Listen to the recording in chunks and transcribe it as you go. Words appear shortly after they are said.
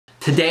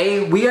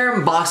Today we are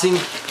unboxing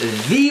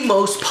the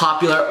most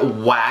popular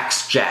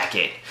wax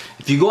jacket.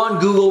 If you go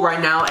on Google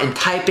right now and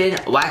type in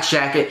wax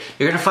jacket,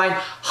 you're gonna find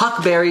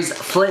Huckberry's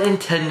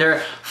Flint &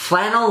 Tinder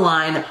flannel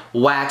line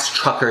wax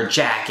trucker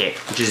jacket,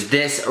 which is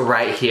this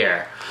right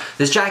here.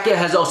 This jacket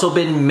has also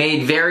been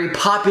made very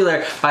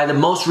popular by the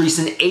most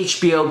recent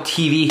HBO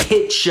TV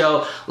hit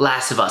show,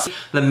 Last of Us.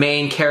 The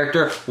main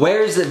character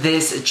wears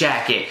this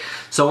jacket.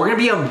 So we're gonna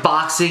be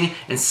unboxing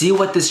and see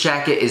what this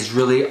jacket is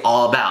really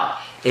all about.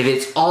 If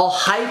it's all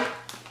hype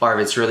or if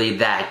it's really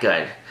that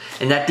good.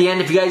 And at the end,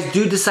 if you guys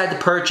do decide to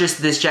purchase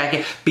this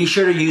jacket, be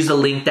sure to use the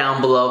link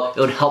down below. It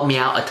would help me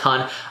out a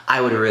ton.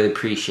 I would really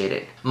appreciate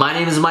it. My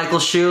name is Michael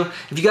Shu.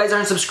 If you guys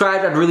aren't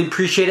subscribed, I'd really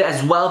appreciate it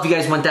as well. If you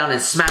guys went down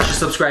and smashed the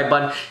subscribe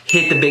button,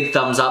 hit the big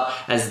thumbs up.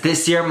 As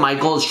this year, my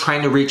goal is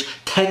trying to reach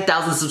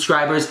 10,000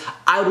 subscribers.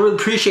 I would really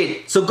appreciate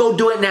it, so go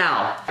do it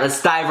now.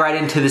 Let's dive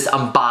right into this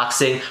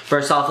unboxing.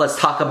 First off, let's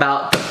talk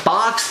about the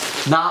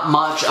box. Not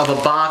much of a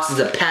box. It's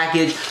a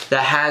package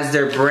that has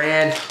their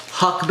brand,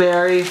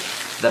 Huckberry.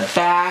 The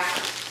back,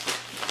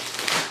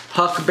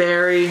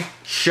 Huckberry,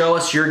 show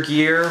us your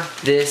gear.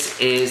 This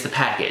is the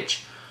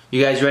package.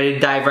 You guys ready to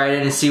dive right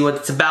in and see what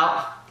it's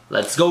about?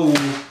 Let's go.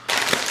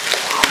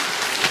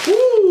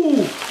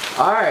 Woo!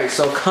 Alright,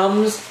 so it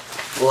comes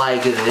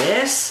like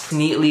this,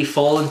 neatly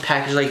folded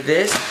package like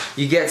this.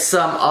 You get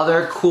some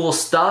other cool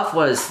stuff.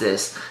 What is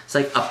this? It's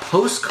like a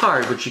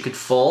postcard which you could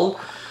fold.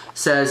 It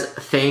says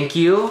thank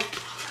you,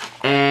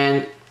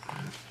 and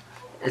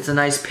it's a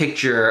nice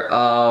picture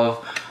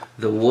of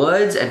the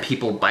woods and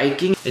people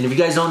biking. And if you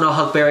guys don't know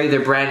Huckberry,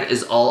 their brand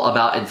is all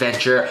about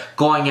adventure,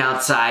 going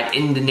outside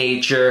in the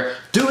nature,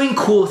 doing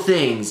cool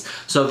things.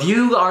 So if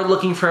you are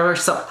looking for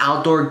some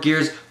outdoor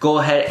gears, go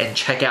ahead and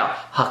check out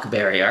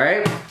Huckberry,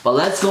 alright? But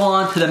let's go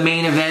on to the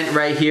main event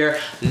right here.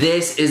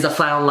 This is the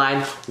flannel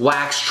line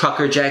wax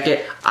trucker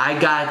jacket. I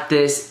got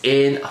this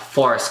in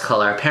forest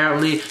color.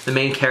 Apparently the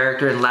main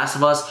character in Last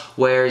of Us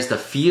wears the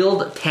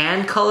field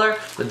tan color,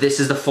 but this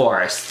is the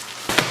forest.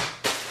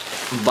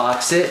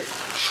 Unbox it.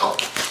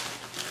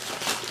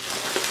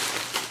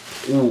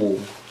 Ooh.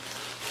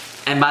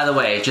 And by the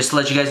way, just to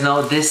let you guys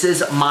know, this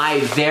is my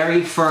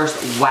very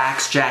first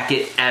wax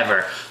jacket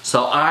ever.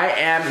 So I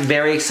am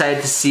very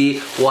excited to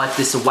see what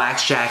this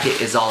wax jacket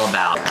is all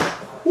about.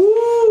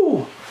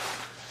 Woo!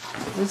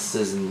 This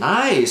is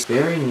nice.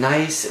 Very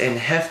nice and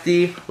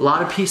hefty. A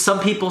lot of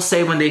some people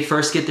say when they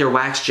first get their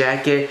wax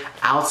jacket,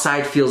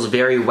 outside feels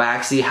very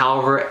waxy.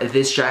 However,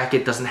 this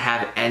jacket doesn't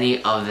have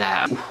any of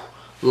that. Ooh.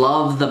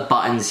 Love the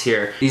buttons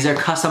here. These are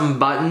custom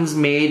buttons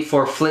made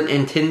for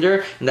Flint &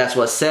 Tinder, and that's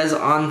what it says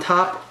on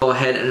top. Go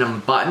ahead and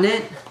unbutton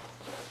it.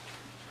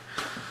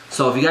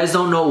 So if you guys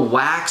don't know,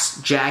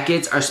 wax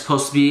jackets are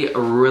supposed to be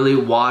really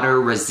water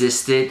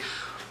resistant.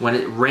 When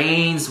it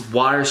rains,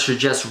 water should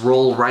just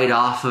roll right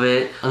off of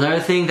it. Another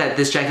thing that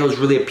this jacket was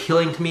really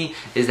appealing to me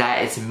is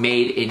that it's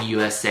made in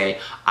USA.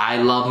 I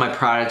love my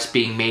products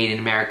being made in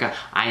America.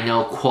 I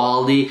know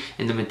quality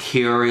and the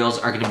materials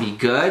are gonna be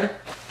good.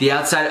 The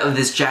outside of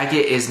this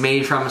jacket is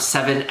made from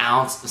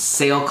 7-ounce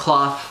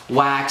sailcloth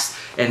wax,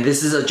 and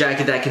this is a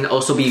jacket that can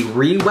also be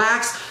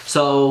re-waxed.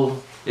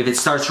 So if it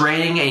starts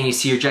raining and you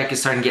see your jacket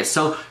starting to get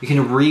soaked, you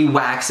can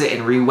re-wax it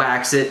and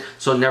re-wax it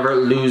so never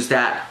lose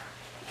that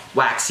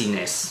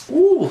waxiness.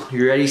 Ooh,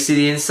 you ready to see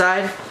the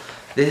inside?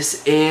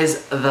 This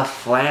is the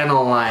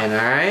flannel line,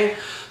 alright?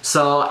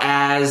 So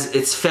as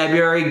it's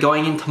February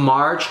going into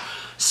March,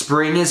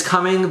 spring is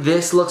coming.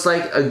 This looks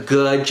like a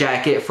good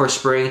jacket for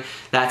spring.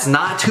 That's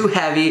not too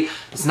heavy.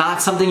 It's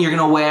not something you're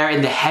gonna wear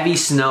in the heavy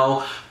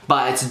snow,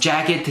 but it's a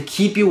jacket to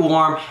keep you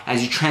warm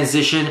as you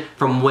transition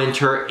from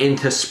winter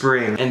into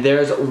spring. And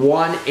there's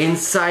one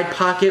inside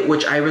pocket,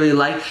 which I really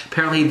like.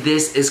 Apparently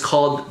this is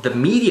called the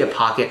media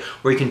pocket,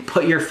 where you can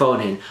put your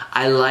phone in.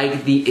 I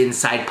like the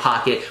inside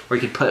pocket where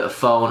you can put a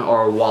phone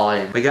or a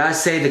wallet in. I gotta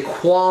say the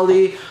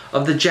quality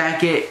of the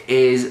jacket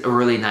is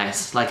really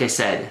nice. Like I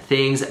said,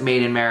 things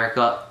made in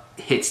America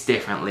hits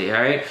differently,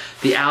 alright?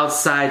 The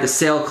outside, the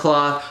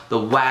sailcloth, the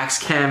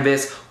wax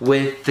canvas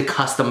with the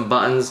custom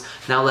buttons.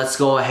 Now let's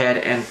go ahead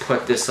and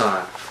put this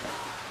on.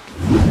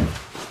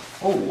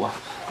 Oh,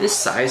 this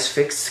size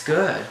fits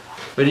good.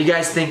 What do you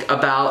guys think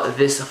about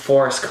this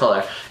forest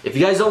color? If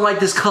you guys don't like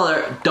this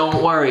color,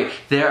 don't worry.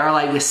 There are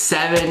like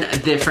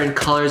 7 different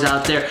colors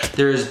out there.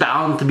 There's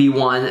bound to be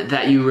one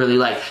that you really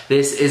like.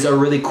 This is a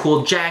really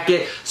cool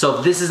jacket, so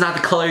if this is not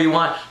the color you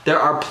want, there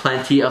are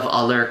plenty of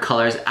other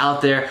colors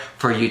out there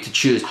for you to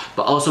choose.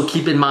 But also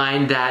keep in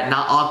mind that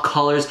not all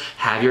colors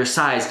have your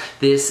size.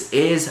 This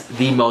is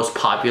the most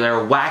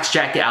popular wax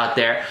jacket out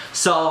there,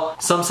 so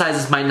some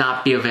sizes might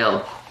not be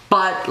available.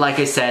 But like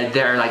I said,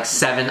 there are like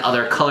 7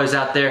 other colors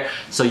out there,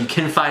 so you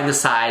can find the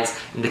size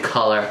and the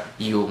color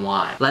you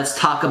want. Let's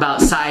talk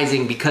about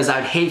sizing, because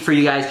I'd hate for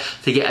you guys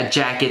to get a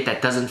jacket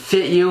that doesn't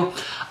fit you.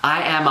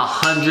 I am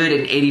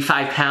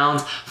 185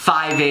 pounds,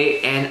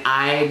 5'8", and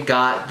I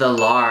got the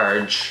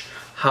large.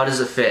 How does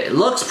it fit? It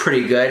looks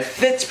pretty good,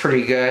 fits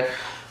pretty good.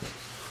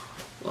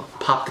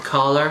 Pop the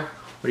collar.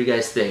 What do you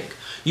guys think?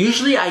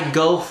 Usually I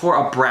go for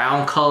a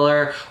brown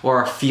color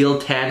or a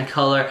field tan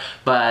color,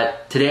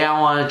 but today I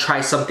want to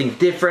try something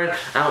different.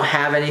 I don't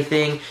have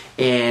anything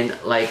in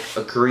like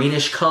a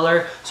greenish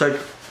color, so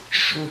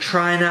I'm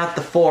trying out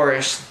the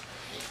forest.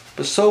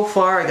 But so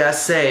far, I gotta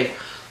say,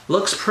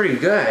 looks pretty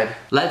good.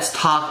 Let's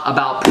talk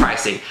about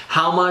pricing.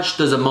 How much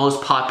does the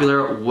most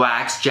popular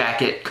wax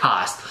jacket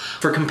cost?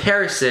 For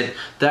comparison,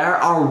 there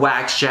are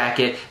wax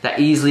jacket that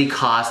easily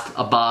cost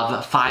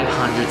above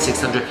 $500,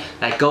 $600,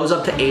 that goes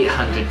up to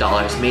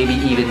 $800, maybe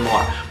even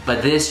more.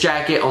 But this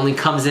jacket only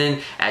comes in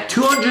at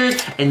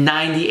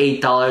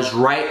 $298,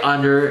 right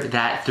under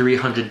that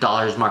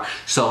 $300 mark.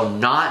 So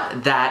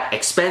not that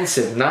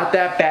expensive, not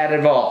that bad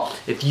at all.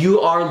 If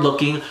you are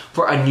looking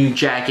for a new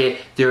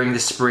jacket during the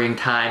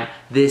springtime,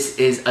 this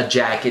is a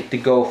jacket to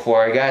go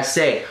for. I gotta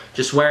say,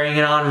 just wearing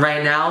it on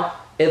right now,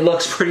 it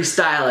looks pretty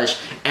stylish,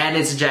 and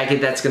it's a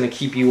jacket that's gonna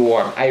keep you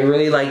warm. I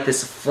really like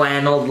this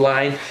flannel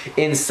line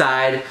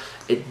inside.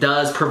 It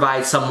does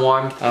provide some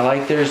warmth. I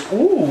like there's,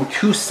 ooh,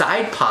 2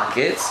 side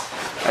pockets.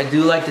 I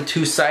do like the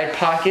 2 side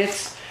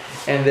pockets,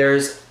 and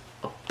there's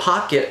a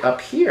pocket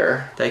up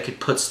here that I could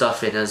put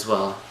stuff in as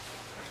well.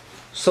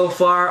 So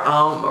far,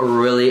 I'm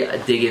really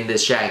digging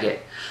this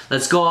jacket.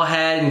 Let's go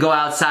ahead and go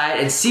outside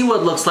and see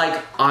what it looks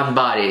like on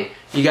body.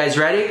 You guys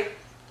ready?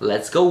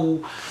 Let's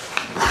go.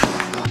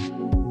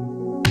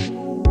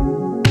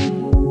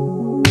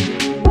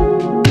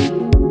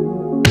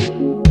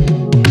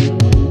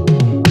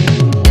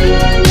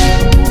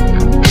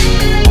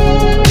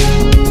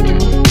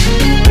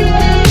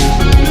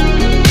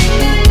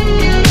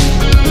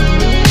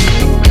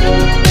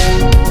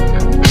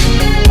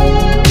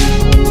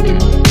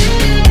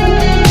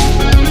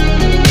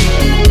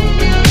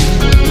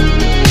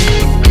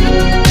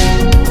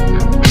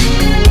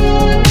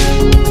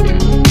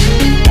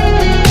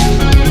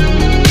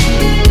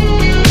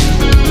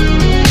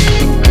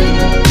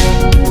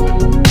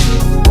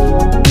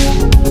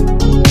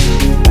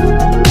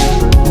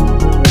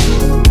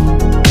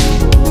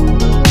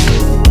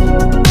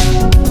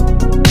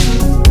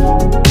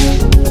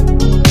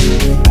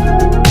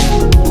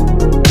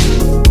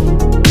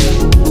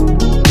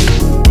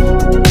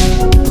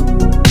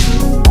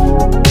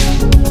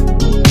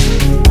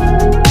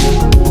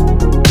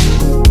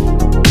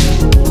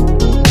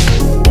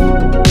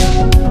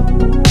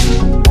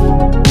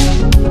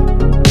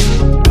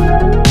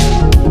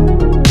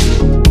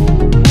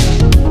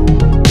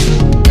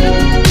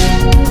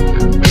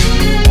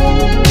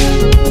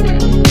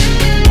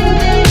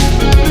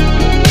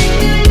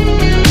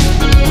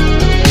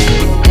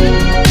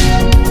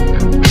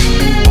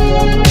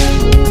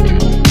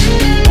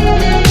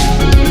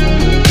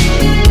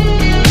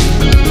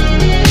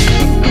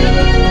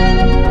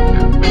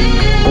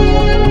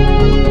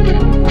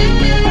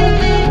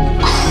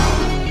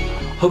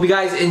 Hope you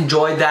guys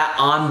enjoyed that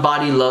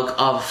on-body look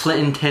of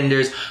Flint &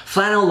 Tinder's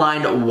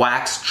flannel-lined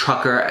wax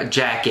trucker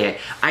jacket.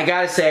 I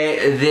gotta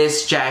say,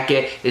 this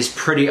jacket is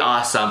pretty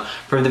awesome.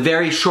 From the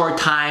very short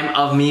time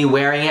of me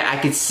wearing it, I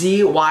could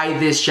see why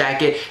this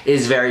jacket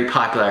is very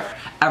popular.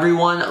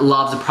 Everyone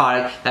loves a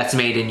product that's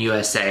made in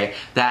USA,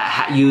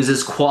 that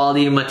uses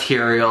quality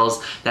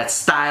materials, that's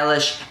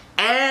stylish,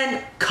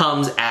 and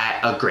comes at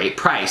a great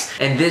price.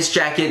 And this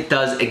jacket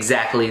does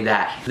exactly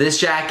that. This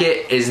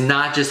jacket is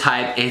not just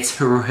hype, it's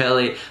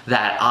really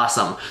that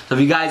awesome. So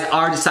if you guys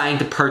are deciding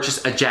to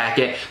purchase a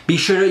jacket, be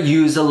sure to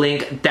use the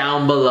link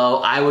down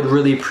below. I would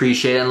really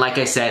appreciate it, and like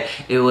I said,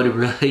 it would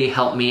really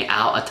help me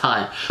out a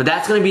ton. But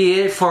that's gonna be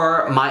it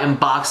for my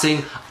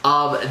unboxing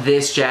of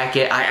this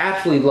jacket. I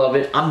absolutely love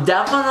it. I'm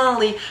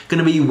definitely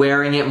gonna be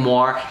wearing it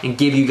more and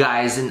give you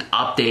guys an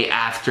update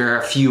after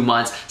a few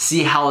months,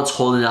 see how it's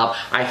holding up.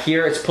 I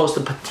hear it's supposed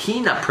to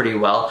patina pretty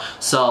well,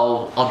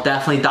 so I'll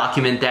definitely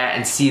document that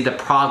and see the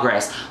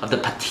progress of the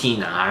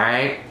patina,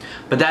 alright?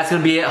 But that's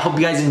gonna be it. Hope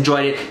you guys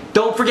enjoyed it.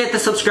 Don't forget to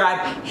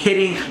subscribe,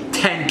 hitting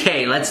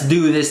 10K. Let's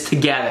do this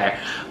together.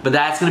 But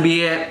that's gonna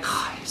be it.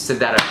 I said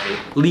that already.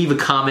 Leave a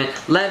comment.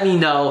 Let me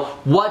know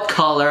what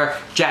color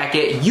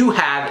jacket you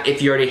have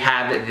if you already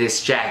have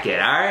this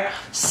jacket, alright?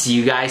 See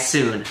you guys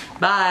soon.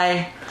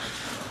 Bye.